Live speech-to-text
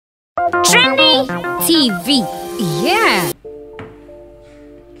Trendy TV. Yeah.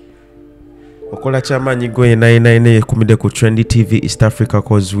 Okola chamanyi go ye 998 kumide ku Trendy TV East Africa,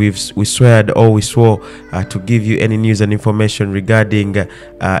 cause we swore to give you any news and information regarding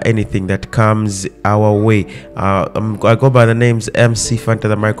anything that comes our way. I go by the names MC Fanta,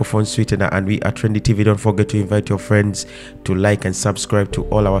 the microphone sweetener, and we are Trendy TV. Don't forget to invite your friends to like and subscribe to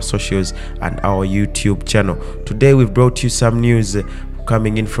all our socials and our YouTube channel. Today we've brought you some news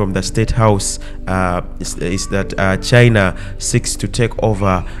coming in from the State House. Is that China seeks to take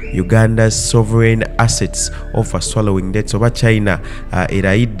over Uganda's sovereign assets over swallowing debts. Oba China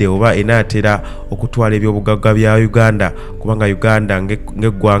eraidde oba enatera okutwala ebyobugagga bya Uganda kubanga Uganda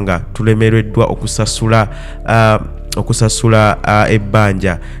ng'eggwanga tulemereddwa okusasula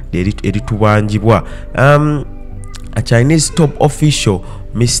ebbanja eritubanjibwa. A Chinese top official,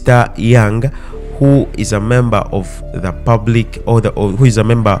 Mr. Yang, who is a member of the who is a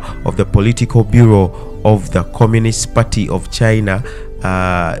member of the political bureau of the Communist Party of China,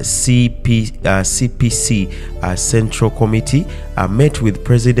 CPC Central Committee, met with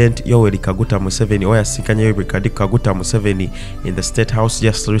President Yoweri Museveni in the State House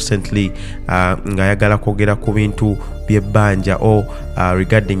just recently, ngayagala kwogera ku bintu by'ebbanja or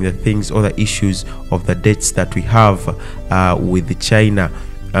regarding the things or the issues of the debts that we have with China.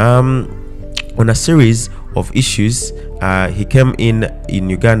 On a series of issues. He came in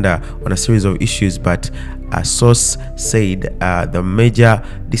Uganda on a series of issues, but a source said the major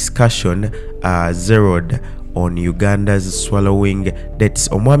discussion zeroed on Uganda's swallowing debts.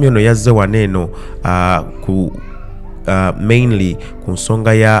 Omwami ono yazze waneno mainly ku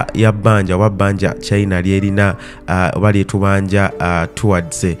nsonga ya banja oba banja China lyerina oba lyetubanja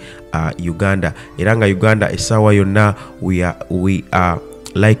towards Uganda. Era nga Uganda essaawa yonna we are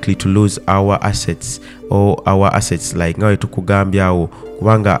likely to lose our assets like ngawe tukugambyawo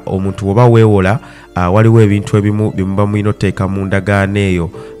kubanga omuntu oba weewola waliwo ebintu ebimu bimuba mwinoteeka mu ndagaano eyo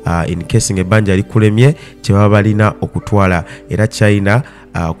in case ngebanja likulemye kye baba balina okutwala. Era China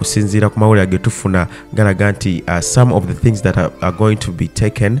okusinziira ku mawulire getufuna galaga nti some of the things that are going to be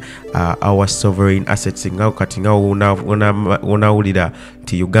taken our sovereign assets. Ngawo kati ngawo unawulira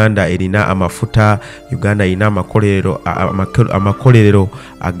nti Uganda erina amafuta, Uganda erina amakolerero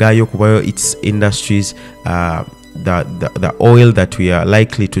agayo kubayo its industries, the oil that we are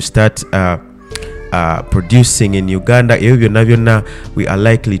likely to start producing in Uganda, we are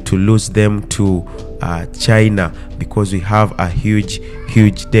likely to lose them to China because we have a huge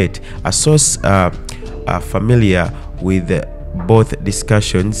debt. A source familiar with both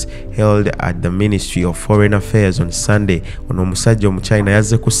discussions held at the Ministry of Foreign Affairs on Sunday. Ono omusajja omu China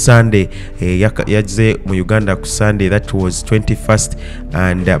yazze ku Sunday, yazze mu Uganda ku Sunday, that was 21st,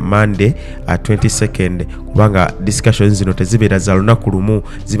 and Monday 22nd, kubanga discussions zino tezibeera za lunaku lumu,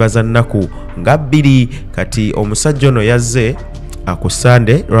 ziba za nnaku nga bbiri. Kati omusajja ono yazze ku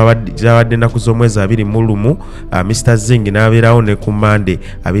Sunday zabadde ennaku z'omwezi 21. Mr. Zing n'abeerawo ne ku Monday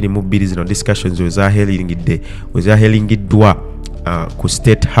 22. Zino discussions wezahelingiddwa ku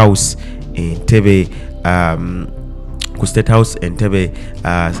State House Entebbe,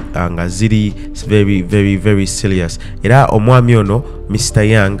 nga ziri very serious. Era omwami ono Mr.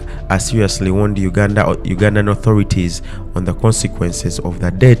 Yang seriously warned Ugandan authorities on the consequences of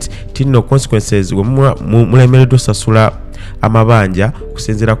the debt. Tino consequences mulemereddwa osasula amabanja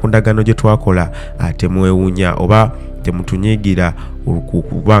kusinziira ku ndagaano gye twakola, temwewuunya oba temutunyigira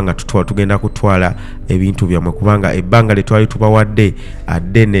kubanga tugenda kutwala ebintu byammwe kubanga ebbanga lye twali tubawadde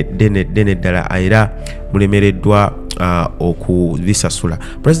ddene ddala, era mulemereddwa okubisasula.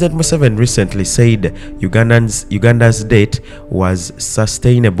 President Museveni recently said Uganda's debt was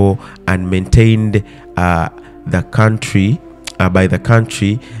sustainable and maintained the country by the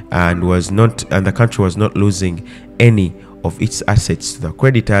country and the country was not losing any of its assets to the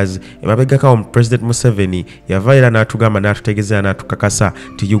creditors. Emabegaka President Museveni yavaira n'atugamba n'atutegeezera n'atukakasa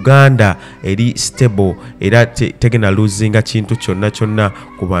ti Uganda eri stable era tegena losinga kintu kyonna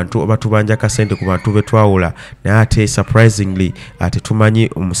ku bantu abatubanja kasente ku bantu betwawula. Naye ate surprisingly tetumanyi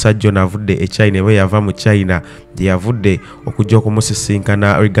omusajja ono avudde e China ebe yava mu China yavudde okujja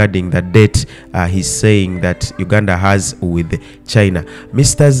okumusisinkana regarding the debt he's saying that Uganda has with China.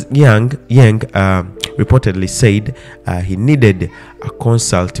 Mr. Yang reportedly said he needed a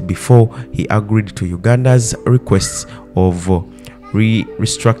consult before he agreed to Uganda's requests of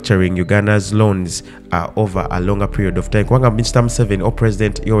restructuring Uganda's loans over a longer period of time. Kubanga Mr. Museveni or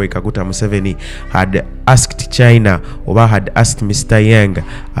President Yoweri Museveni had asked China or had asked Mr. Yang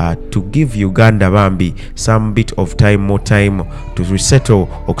to give Uganda bambi some bit of time, more time to resettle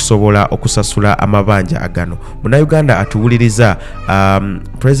okusobola okusasula amabanja agano. Muna Uganda atuwuliriza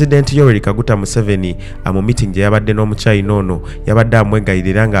President Yoweri Museveni mu meeting gye yabadde n'omukyayina ono yabadde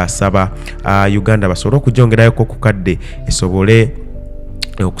amwegayirira nga asaba Uganda basobole okujongerayoko ku kadde esobole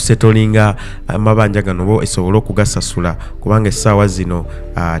okusetolinga amabanja gano bo esobole okugasasula kubanga essaawa zino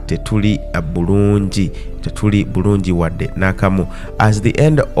tetuli bulungi wadde nakamu. As the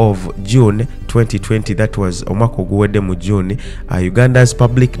end of June 2020, that was omwaka oguwedde mu June, Uganda's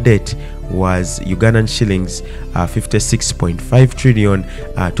public debt was Ugandan shillings 56.5 trillion.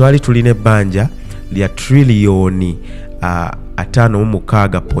 Twali tulina ebbanja lya trillioni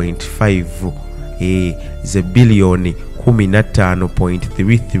 5.6.5 ze bilioni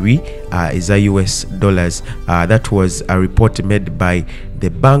 15.33 is a US dollars. That was a report made by the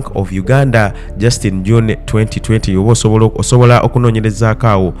Bank of Uganda just in June 2020. Osobola okunonyerezako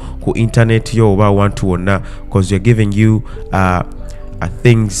awo ku internet yo oba wantu wonna because we're giving you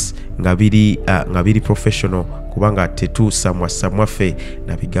things nga biri professional kubanga tetu samwafe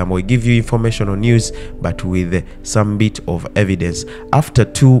na bigambo. We give you informational news but with some bit of evidence. After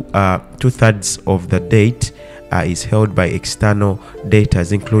two-thirds of the date is held by external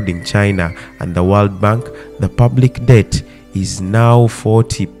debtors including China and the World Bank, the public debt is now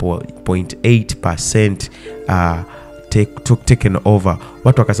 40.8% taken over.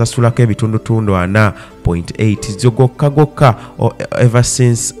 Watu wakasasulako ebitundutundu 4.8 gokka ever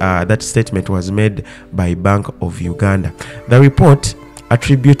since that statement was made by Bank of Uganda. The report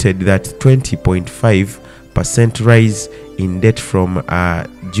attributed that 20.5% rise in debt from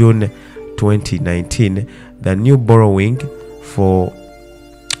June 2019. The new borrowing for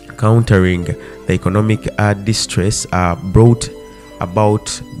countering the economic distress brought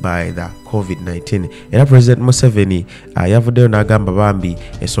about by the COVID-19. Era President Museveni yavuddeyo n'agamba bambi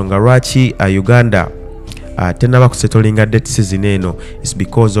ensonga lwaki Uganda tenaba kusetolinga debt season eno is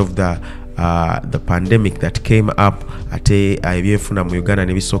because of the pandemic that came up. Ate ebyenfuna mu Uganda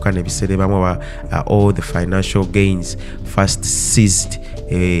ne bisooka ne biserebamu all the financial gains first seized.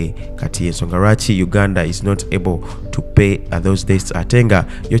 Kati ensonga lwaki Uganda is not able to pay those debts. Atenga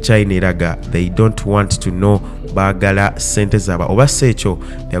yo China eraga they don't want to know bagala sente zaba oba secho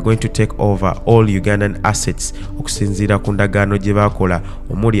they are going to take over all Ugandan assets okusinzira ku ndagaano gye bakola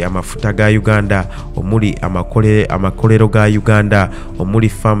omuli amafuta ga Uganda, omuli amakolero ga Uganda, omuli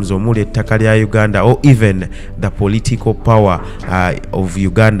farms, omuli ettaka lya Uganda, or even the political power of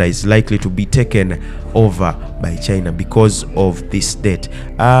Uganda is likely to be taken over by China because of this debt.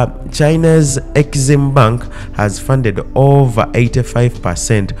 China's Exim Bank has funded over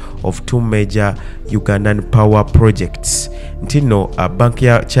 85% of two major Ugandan power projects. Ntino bank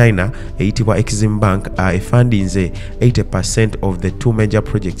ya China eyitibwa Exim Bank fundinze 80% of the two major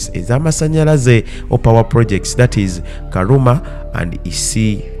projects ez'amasanyalaze or power projects, that is Karuma and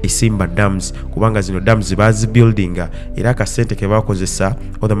Isimba dams. Kubanga zino dams bazibuildinga era kasente ke bakozesa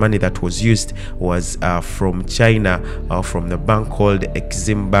or the money that was used was from China, from the bank called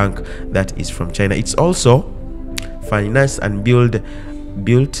Exim Bank that is from China. It's also financed and built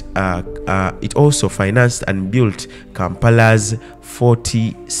Kampala's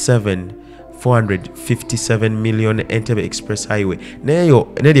 457 million Entebbe Express Highway. Neyo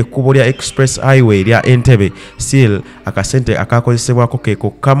neri kubo lya Express Highway lya Entebbe still akasente akakozesebwako keko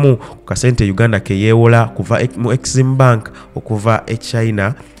kamu kasente Uganda ke yewola kuva mu Exim Bank okuva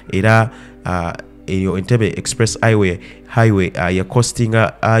China era eyo Entebbe Express Highway ya costing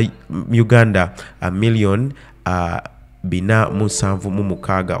Uganda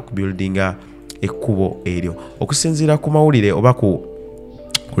 $1,476,000 okubuildinga ekkubo eryo. Okusinziira ku mawulire oba ku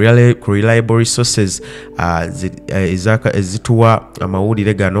reliable resources ezituwa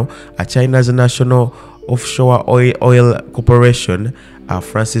amawulire gano, China's National Offshore Oil Corporation,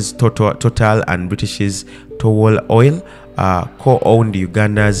 France's Total and British's Total Oil co-owned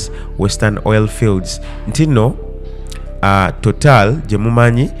Uganda's Western oil fields. Ntino Total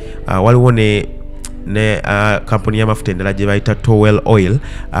jemumanyi waliwo ne company y'amafuta endala gye bayita Total Oil.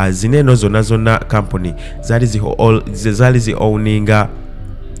 Zineno zonna company zali zi-owninga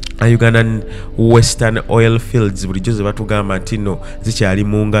Ugandan Western oil fields. Bulijjo ze batugamba nti no zikyali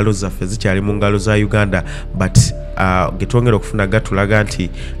mu ngalo zaffe, zikyali mu ngalo za Uganda, but getwongera okufuna gatulaga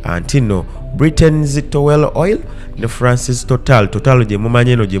nti nno Britain's Towel Oil ne France's Total gye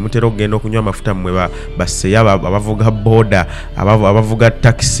mumanyi eno gye mutera okugenda okunywa amafuta mmwe baseya abavuga boda abavuga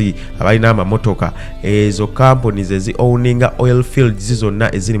taxi abalina amamotoka ezo companies ezi-owninga oil fields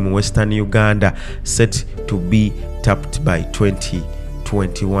zonna eziri mu Western Uganda set to be tapped by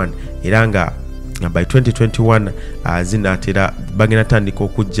 2021 era nga by 2021 zinatera bagenda tandika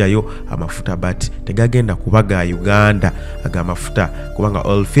okujjayo amafuta but tegagenda kuba ga Uganda aga mafuta kubanga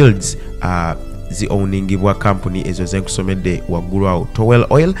oil fields zi-owningibwa company ezo zenkusomedde waggulu awo Towel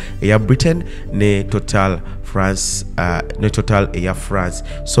Oil eya Britain ne Total France ne Total eya France.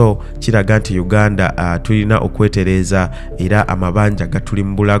 So kiraga nti Uganda tulina okwetereza era amabanja gatuli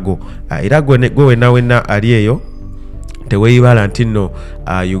mu bulago era gwe wena ali eyo teweeyibala nti nno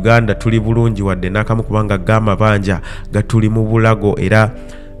Uganda tuli bulungi wadde n'akamu kubanga g'amabanja gatuli mu bulago era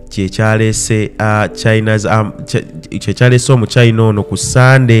kyekyalese omuchina ono ku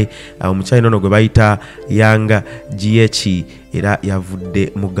Sunday omuchina ono gwe bayita Yang Jiechi era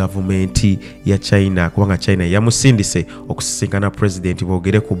yavudde mu gavumenti ya China kubanga China yamusindise okusisinkana president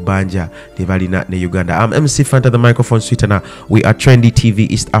boogere ku bbanja lye balina ne Uganda. I'm MC Fanta, the microphone sweetener. We are Trendy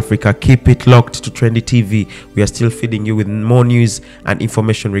TV East Africa. Keep it locked to Trendy TV. We are still feeding you with more news and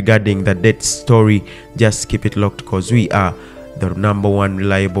information regarding the death story. Just keep it locked because we are the #1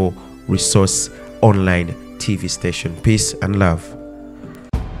 reliable resource online TV station. Peace and love.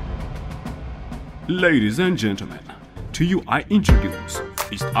 Ladies and gentlemen, to you I introduce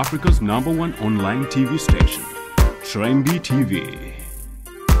East Africa's #1 online TV station, Trendy TV.